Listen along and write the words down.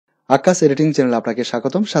আকাশ editing চ্যানেলে আপনাকে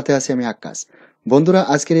স্বাগতম। সাথে আছি আমি আকাশ। বন্ধুরা,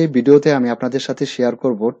 আজকের এই ভিডিওতে আমি আপনাদের সাথে শেয়ার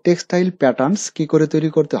করব টেক্সটাইল প্যাটার্নস কি করে তৈরি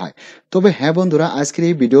করতে হয়। তবে হ্যাঁ বন্ধুরা, আজকের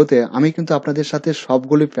এই ভিডিওতে আমি কিন্তু আপনাদের সাথে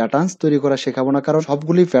সবগুলি প্যাটার্নস তৈরি করা শেখাবো না, কারণ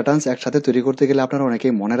সবগুলি প্যাটার্নস একসাথে তৈরি করতে গেলে আপনারা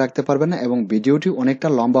অনেকেই মনে রাখতে পারবেন না এবং ভিডিওটি অনেকটা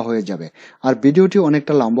লম্বা হয়ে যাবে। আর ভিডিওটি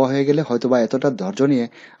অনেকটা লম্বা হয়ে গেলে হয়তোবা এতটা ধৈর্য নিয়ে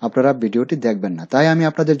আপনারা ভিডিওটি দেখবেন না। তাই আমি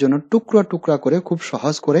আপনাদের জন্য টুকরা টুকরা করে, খুব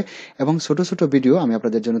সহজ করে এবং ছোট ছোট ভিডিও আমি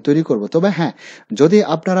আপনাদের জন্য তৈরি করব। তবে হ্যাঁ, যদি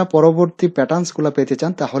আপনারা পরবর্তী প্যাটার্নসগুলো পেতে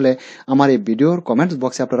চান তাহলে আমার এই ভিডিওর কমেন্টস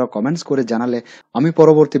বক্সে আপনারা কমেন্টস করে জানালে আমি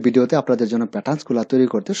পরবর্তী ভিডিওতে আপনাদের জন্য প্যাটার্নসগুলো তৈরি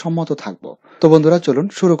করতে সম্মত থাকবো। তো বন্ধুরা, চলুন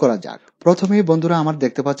শুরু করা যাক। প্রথমেই বন্ধুরা, আমার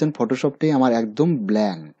দেখতে পাচ্ছেন ফটোশপটি আমার একদম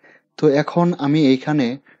ব্ল্যাঙ্ক। তো এখন আমি এইখানে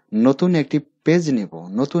নতুন একটি পেজ নেব।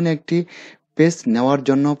 নতুন একটি পেজ নেওয়ার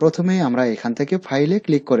জন্য প্রথমেই আমরা এখান থেকে ফাইলে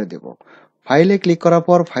ক্লিক করে দেব। ফাইলে ক্লিক করার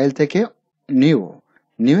পর ফাইল থেকে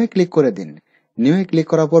নিউয়ে ক্লিক করে দিন। নিউয়ে ক্লিক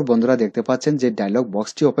করার পর বন্ধুরা দেখতে পাচ্ছেন যে ডায়লগ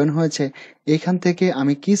বক্সটি ওপেন হয়েছে। এখান থেকে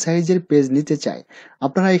আমি কি সাইজের পেজ নিতে চাই,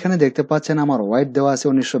 আপনারা এখানে দেখতে পাচ্ছেন আমার ওয়াইড দেওয়া আছে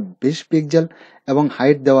 1920 পিক্সেল এবং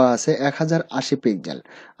হাইট দেওয়া আছে 1080 পিক্সেল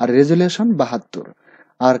আর রেজুলেশন 72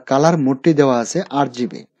 আর কালার মোডটি দেওয়া আছে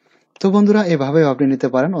RGB। তো বন্ধুরা, এভাবেও আপনি নিতে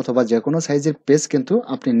পারেন অথবা যে কোনো সাইজের পেজ কিন্তু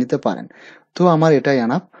আপনি নিতে পারেন। তো আমার এটাই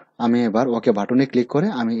আনাপ। আমি এবার ওকে বাটনে ক্লিক করে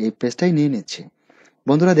আমি এই পেজটাই নিয়ে নিচ্ছি।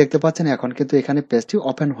 বন্ধুরা দেখতে পাচ্ছেন এখন কিন্তু এখানে পেজটি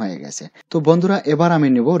ওপেন হয়ে গেছে। তো বন্ধুরা, এবার আমি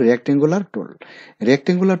নিব রেক্টেঙ্গুলার টুল।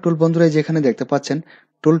 রেক্টেঙ্গুলার টুল বন্ধুরা যেখানে দেখতে পাচ্ছেন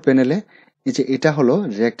টুল প্যানেলে, এই যে এটা হলো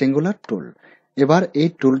রেক্টেঙ্গুলার টুল। এবার এই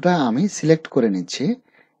টুলটা আমি সিলেক্ট করে নিচ্ছি।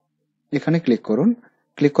 এখানে ক্লিক করুন।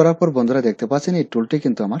 ক্লিক করার পর বন্ধুরা দেখতে পাচ্ছেন এই টুলটি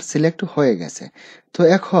কিন্তু আমার সিলেক্ট হয়ে গেছে। তো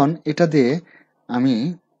এখন এটা দিয়ে আমি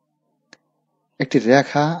একটি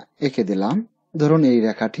রেখা এঁকে দিলাম। ধরুন এই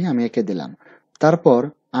রেখাটি আমি এঁকে দিলাম। তারপর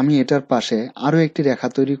আমি এটার পাশে আরো একটি রেখা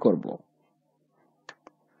তৈরি করব।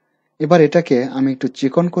 এবার এটাকে আমি একটু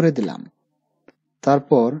চিকন করে দিলাম।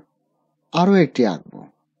 তারপর আরো একটি আঁকবো,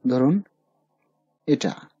 ধরুন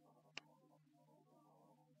এটা।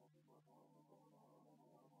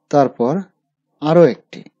 তারপর আরো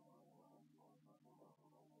একটি।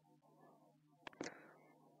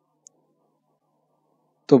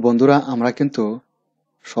 তো বন্ধুরা, আমরা কিন্তু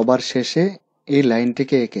সবার শেষে এই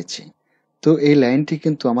লাইনটিকে এঁকেছি। তো এই লাইনটি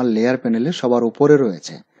কিন্তু আমার লেয়ার প্যানেলে সবার উপরে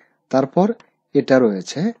রয়েছে। তারপর এটা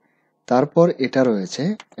রয়েছে, তারপর এটা রয়েছে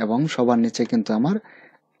এবং সবার নিচে কিন্তু আমার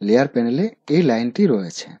লেয়ার প্যানেলে এই লাইনটি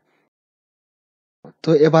রয়েছে। তো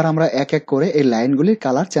এবার আমরা এক এক করে এই লাইনগুলির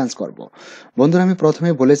কালার চেঞ্জ করব। বন্ধুরা, আমি প্রথমে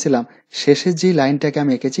বলেছিলাম শেষের যে লাইনটাকে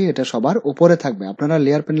আমি এঁকেছি এটা সবার উপরে থাকবে। আপনারা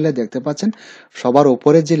লেয়ার প্যানেলে দেখতে পাচ্ছেন সবার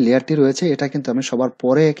উপরে যে লেয়ারটি রয়েছে এটা কিন্তু আমি সবার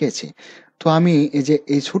পরে এঁকেছি। তো আমি এই যে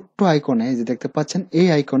এই ছোট্ট আইকনে, এই যে দেখতে পাচ্ছেন এই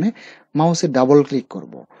আইকনে মাউসে ডাবল ক্লিক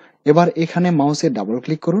করব। এবার এখানে মাউসে ডাবল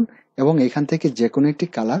ক্লিক করুন এবং এখান থেকে যে কোনো একটি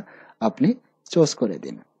কালার আপনি চুজ করে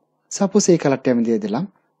দিন। সাপোজ এই কালারটি আমি দিয়ে দিলাম।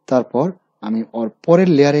 তারপর আমি ওর পরের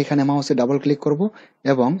লেয়ারে এখানে মাউসে ডাবল ক্লিক করব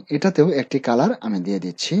এবং এটাতেও একটি কালার আমি দিয়ে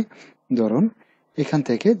দিচ্ছি। ধরুন এখান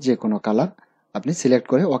থেকে যে কোনো কালার আপনি সিলেক্ট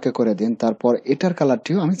করে ওকে করে দিন। তারপর এটার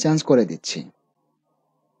কালারটিও আমি চেঞ্জ করে দিচ্ছি।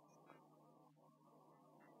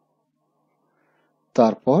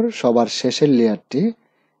 তারপর সবার শেষের লেয়ারটি,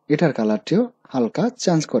 এটার কালারটিও হালকা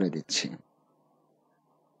চেঞ্জ করে দিচ্ছি।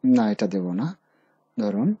 না, এটা দেব না,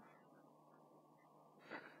 ধরুন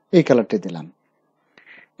এই কালারটি দিলাম।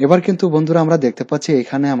 এবার কিন্তু বন্ধুরা আমরা দেখতে পাচ্ছি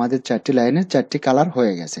এখানে আমাদের 4টি লাইনের 4টি কালার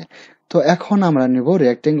হয়ে গেছে। তো এখন আমরা নিব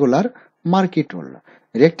রেক্টেঙ্গুলার মার্কি টুল।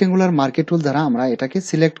 রেক্টেঙ্গুলার মার্কি টুল দ্বারা আমরা এটাকে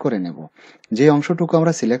সিলেক্ট করে নেব। যে অংশটুকু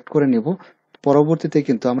আমরা সিলেক্ট করে নেব পরবর্তীতে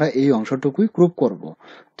কিন্তু আমরা এই অংশটুকুই গ্রুপ করব।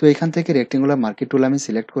 তো এখান থেকে রেক্টেঙ্গুলার মার্কি টুল আমি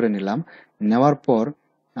সিলেক্ট করে নিলাম। নেওয়ার পর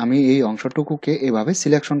আমি এই অংশটুকুকে এভাবে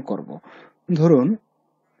সিলেকশন করব। ধরুন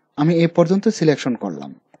আমি এই পর্যন্ত সিলেকশন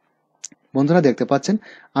করলাম। বন্ধুরা দেখতে পাচ্ছেন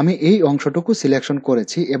আমি এই অংশটুকু সিলেকশন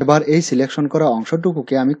করেছি। এবার এই সিলেকশন করা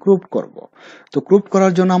অংশটুকুকে আমি ক্রপ করব। তো ক্রপ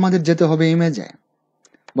করার জন্য আমাদের যেতে হবে ইমেজে।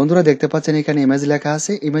 বন্ধুরা দেখতে পাচ্ছেন এখানে ইমেজ লেখা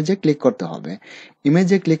আছে, ইমেজে ক্লিক করতে হবে।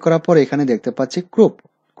 ইমেজে ক্লিক করার পর এখানে দেখতে পাচ্ছি ক্রপ।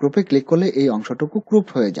 ক্রপে ক্লিক করলে এই অংশটুকু ক্রপ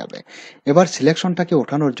হয়ে যাবে। এবার সিলেকশনটাকে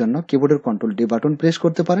ওঠানোর জন্য কিবোর্ডের কন্ট্রোল ডি বাটন প্রেস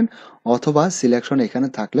করতে পারেন অথবা সিলেকশন এখানে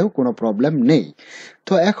থাকলেও কোনো প্রবলেম নেই।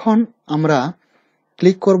 তো এখন আমরা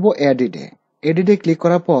ক্লিক করব এডিটে। এডিটে ক্লিক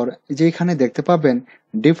করার পর যে এখানে দেখতে পাবেন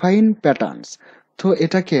ডিফাইন প্যাটার্নস। তো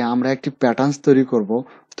এটাকে আমরা একটি প্যাটার্নস তৈরি করব।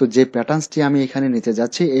 তো যে প্যাটার্নসটি আমি এখানে নিতে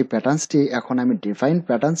যাচ্ছি এই প্যাটার্নসটি এখন আমি ডিফাইন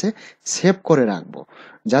প্যাটার্নসে সেভ করে রাখবো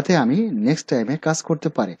যাতে আমি নেক্সট টাইমে কাজ করতে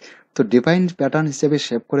পারি। তো ডিফাইন প্যাটার্ন হিসেবে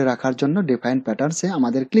সেভ করে রাখার জন্য ডিফাইন প্যাটার্নসে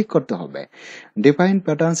আমাদের ক্লিক করতে হবে। ডিফাইন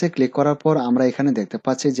প্যাটার্নসে ক্লিক করার পর আমরা এখানে দেখতে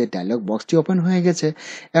পাচ্ছি যে ডায়লগ বক্সটি ওপেন হয়ে গেছে।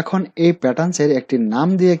 এখন এই প্যাটার্নসের একটি নাম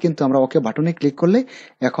দিয়ে কিন্তু আমরা ওকে বাটনে ক্লিক করলে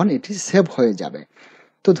এখন এটি সেভ হয়ে যাবে।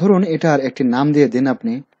 তো ধরুন এটার একটি নাম দিয়ে দিন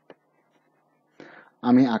আপনি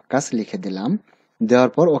আমি আক্কাস লিখে দিলাম। দেওয়ার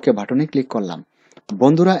পর ওকে বাটনে ক্লিক করলাম।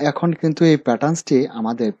 বন্ধুরা এখন কিন্তু এই প্যাটার্নসটি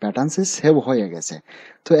আমাদের প্যাটার্নসে সেভ হয়ে গেছে।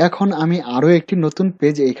 তো এখন আমি আরো একটি নতুন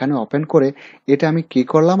পেজ এখানে ওপেন করে এটা আমি কি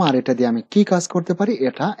করলাম আর এটা দিয়ে আমি কি কাজ করতে পারি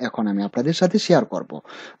এটা এখন আমি আপনাদের সাথে শেয়ার করব।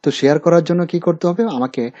 তো শেয়ার করার জন্য কি করতে হবে,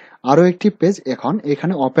 আমাকে আরো একটি পেজ এখন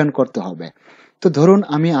এখানে ওপেন করতে হবে। তো ধরুন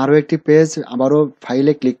আমি আরো একটি পেজ আবারও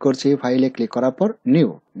ফাইলে ক্লিক করছি, ফাইলে ক্লিক করার পর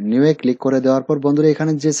নিউ এ ক্লিক করে দেওয়ার পর বন্ধুরা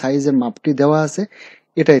এখানে যে সাইজের মাপটি দেওয়া আছে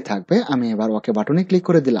এটাই থাকবে। আমি এবার ওকে বাটনে ক্লিক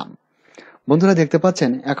করে দিলাম। বন্ধুরা দেখতে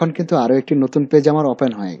পাচ্ছেন এখন কিন্তু আরো একটি নতুন পেজ আমার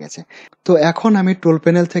ওপেন হয়ে গেছে। তো এখন আমি টুল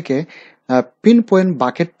প্যানেল থেকে পিন পয়েন্ট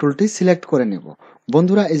বাকেট টুলটি সিলেক্ট করে নেব।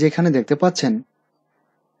 বন্ধুরা এই যে এখানে দেখতে পাচ্ছেন,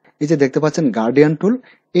 এই যে দেখতে পাচ্ছেন গার্ডিয়ান টুল,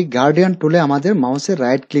 এই গার্ডিয়ান টুলে আমাদের মাউসের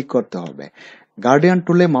রাইট ক্লিক করতে হবে। গার্ডিয়ান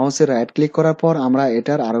টুলে মাউসের রাইট ক্লিক করার পর আমরা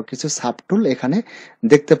এটার আরো কিছু সাব টুল এখানে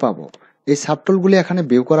দেখতে পাবো। এই সাব টুলগুলি এখানে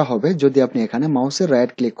ভিউ করা হবে যদি আপনি এখানে মাউসের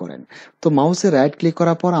রাইট ক্লিক করেন। তো মাউসের রাইট ক্লিক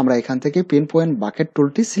করার পর আমরা এখান থেকে পিন পয়েন্ট বাকেট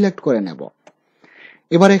টুলটি সিলেক্ট করে নেব।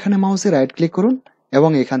 এবার এখানে মাউসে রাইট ক্লিক করুন এবং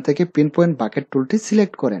এখান থেকে পিন পয়েন্ট বাকেট টুলটি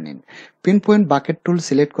সিলেক্ট করে নিন। Pin point bucket tool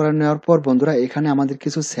select করে নেওয়ার পর বন্ধুরা এখানে আমাদের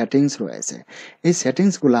কিছু সেটিংস রয়েছে, এই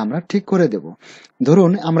সেটিংসগুলো আমরা ঠিক করে দেব।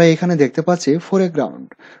 ধরুন আমরা এখানে দেখতে পাচ্ছি ফোরগ্রাউন্ড।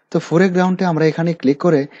 তো ফোরগ্রাউন্ডে আমরা এখানে ক্লিক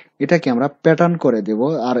করে এটাকে আমরা প্যাটার্ন করে দেব।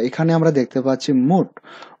 আর এখানে আমরা দেখতে পাচ্ছি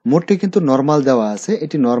মোডটি কিন্তু নর্মাল দেওয়া আছে,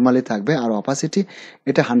 এটি নর্মালি থাকবে। আর অপাসিটি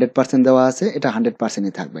এটা 100% দেওয়া আছে, এটা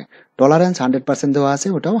 100%ই থাকবে। টলারেন্স 100% দেওয়া আছে,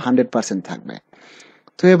 ওটাও 100% থাকবে।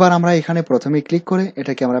 তো এবার আমরা এখানে প্রথমে ক্লিক করে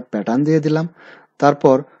এটাকে আমরা প্যাটার্ন দিয়ে দিলাম।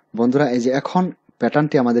 তারপর বন্ধুরা এই যে এখন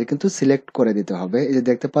প্যাটার্নটি আমাদের কিন্তু সিলেক্ট করে দিতে হবে। এই যে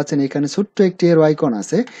দেখতে পাচ্ছেন এখানে ছোট্ট একটি এরো আইকন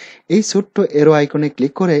আছে, এই ছোট্ট এরো আইকনে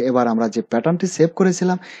ক্লিক করে এবার আমরা যে প্যাটার্নটি সেভ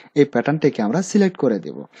করেছিলাম এই প্যাটার্নটিকে আমরা সিলেক্ট করে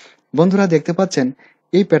দেব। বন্ধুরা দেখতে পাচ্ছেন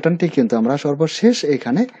এই প্যাটার্নটি কিন্তু আমরা সর্বশেষ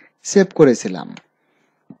এখানে সেভ করেছিলাম।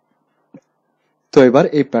 তো এবার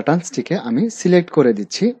এই প্যাটার্নটিকে আমি সিলেক্ট করে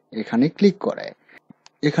দিচ্ছি এখানে ক্লিক করে।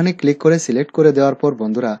 এখানে ক্লিক করে সিলেক্ট করে দেওয়ার পর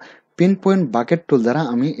বন্ধুরা পিন পয়েন্ট বাকেট টুল দ্বারা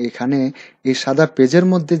আমি এখানে এই সাদা পেজের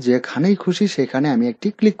মধ্যে যেখানেই খুশি সেখানে আমি একটি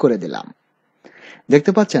ক্লিক করে দিলাম।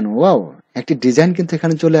 দেখতে পাচ্ছেন ওয়াও, একটি ডিজাইন কিন্তু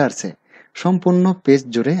এখানে চলে আসছে। সম্পূর্ণ পেজ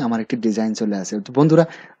জুড়ে আমার একটি ডিজাইন চলে আসে। তো বন্ধুরা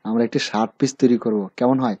আমরা একটি শার্ট পিস তৈরি করব,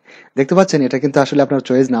 কেমন হয়? দেখতে পাচ্ছেন এটা কিন্তু আসলে আপনার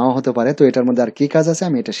চয়েস নাও হতে পারে। তো এটার মধ্যে আর কি কাজ আছে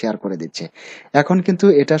আমি এটা শেয়ার করে দিচ্ছি। এখন কিন্তু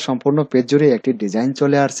এটা সম্পূর্ণ পেজ জুড়ে একটি ডিজাইন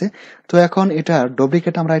চলে আসছে। তো এখন এটা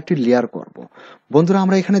ডুপ্লিকেট আমরা একটি লেয়ার করব। বন্ধুরা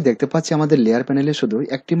আমরা এখানে দেখতে পাচ্ছি আমাদের লেয়ার প্যানেলে শুধু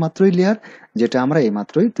একটি মাত্রই লেয়ার, যেটা আমরা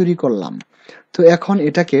এইমাত্রই তৈরি করলাম। তো এখন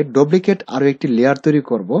এটাকে ডুপ্লিকেট আরো একটি লেয়ার তৈরি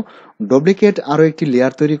করব। ডুপ্লিকেট আরো একটি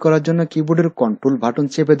লেয়ার তৈরি করার জন্য কিবোর্ডের কন্ট্রোল বাটন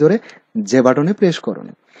চেপে ধরে যে বাটনে প্রেস করুন।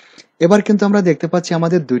 এবার কিন্তু আমরা দেখতে পাচ্ছি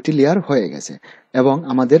আমাদের দুইটি লেয়ার হয়ে গেছে এবং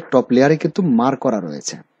আমাদের টপ লেয়ারে কিন্তু মার্ক করা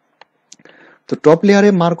রয়েছে। তো টপ লেয়ারে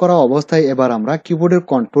মার্ক করা অবস্থায় এবার আমরা কিবোর্ডের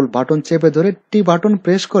কন্ট্রোল বাটন চেপে ধরে টি বাটন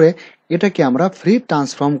প্রেস করে এটাকে আমরা ফ্রি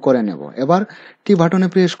ট্রান্সফর্ম করে নেব। এবার টি বাটনে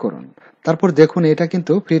প্রেস করুন, তারপর দেখুন এটা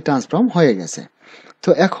কিন্তু ফ্রি ট্রান্সফর্ম হয়ে গেছে।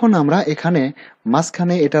 তো এখন আমরা এখানে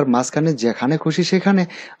মাঝখানে এটার মাঝখানে যেখানে খুশি সেখানে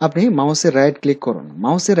আপনি মাউসের রাইট ক্লিক করুন।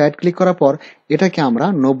 মাউসের রাইট ক্লিক করার পর এটাকে আমরা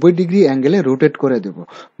 90 ডিগ্রি অ্যাঙ্গেলে রোটেট করে দেব।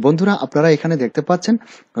 বন্ধুরা আপনারা এখানে দেখতে পাচ্ছেন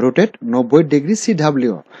রোটেট 90 ডিগ্রি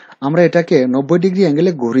CW, আমরা এটাকে 90 ডিগ্রি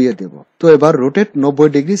অ্যাঙ্গেলে ঘুরিয়ে দেব। তো এবার রোটেট 90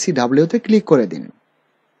 ডিগ্রি CW তে ক্লিক করে দিন।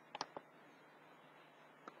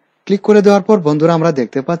 ক্লিক করে দেওয়ার পর বন্ধুরা আমরা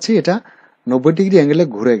দেখতে পাচ্ছি এটা 90 ডিগ্রি অ্যাঙ্গেলে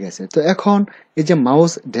ঘুরে গেছে। তো এখন এই যে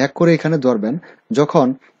মাউস ড্র্যাগ করে এখানে ধরবেন, যখন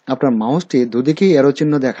আপনার মাউসটি দুদিকেই এরো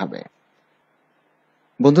চিহ্ন দেখাবে,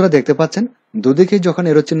 বন্ধুরা দেখতে পাচ্ছেন দুদিকেই যখন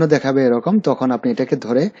এরো চিহ্ন দেখাবে এরকম, তখন আপনি এটাকে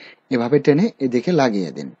ধরে এভাবে টেনে এদিকে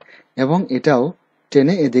লাগিয়ে দিন এবং এটাও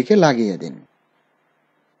টেনে এদিকে লাগিয়ে দিন।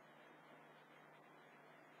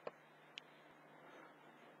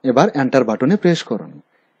 এবার এন্টার বাটনে প্রেস করুন।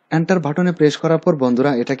 এন্টার বাটনে প্রেস করার পর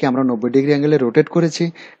বন্ধুরা এটাকে আমরা 90 ডিগ্রি অ্যাঙ্গেলে রোটেট করেছি।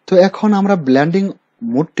 তো এখন আমরা ব্লেন্ডিং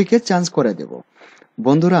মোডটিকে চেঞ্জ করে দেব।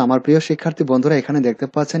 বন্ধুরা আমার প্রিয় শিক্ষার্থী বন্ধুরা এখানে দেখতে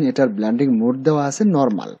পাচ্ছেন এটার ব্লেন্ডিং মোড দেওয়া আছে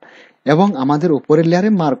নরমাল এবং আমাদের উপরের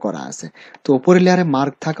লেয়ারে মার্ক করা আছে। তো উপরের লেয়ারে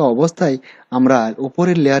মার্ক থাকা অবস্থায় আমরা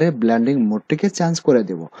উপরের লেয়ারে ব্লেন্ডিং মোডটিকে চেঞ্জ করে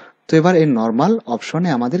দেব। তো এবার এই নরমাল অপশনে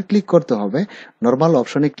আমাদের ক্লিক করতে হবে। নরমাল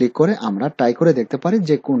অপশনে ক্লিক করে আমরা ট্রাই করে দেখতে পারি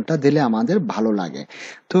যে কোনটা দিলে আমাদের ভালো লাগে।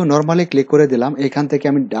 তো নরমালি ক্লিক করে দিলাম। এখান থেকে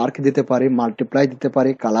আমি ডার্ক দিতে পারি, মাল্টিপ্লাই দিতে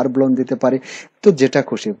পারি, কালার ব্লোন দিতে পারি, তো যেটা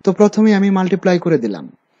খুশি। তো প্রথমে আমি মাল্টিপ্লাই করে দিলাম।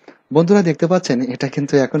 বন্ধুরা দেখতে পাচ্ছেন এটা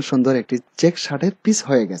কিন্তু এখন সুন্দর একটি চেক শার্টের পিস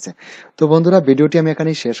হয়ে গেছে। তো বন্ধুরা ভিডিওটি আমি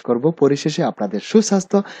এখানেই শেষ করব। পরিশেষে আপনাদের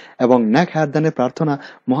সুস্বাস্থ্য এবং নেক হায়াতদানের প্রার্থনা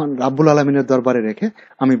মহান রাব্বুল আলামিনের দরবারে রেখে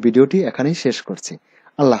আমি ভিডিওটি এখানেই শেষ করছি।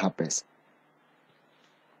 আল্লাহ হাফেজ।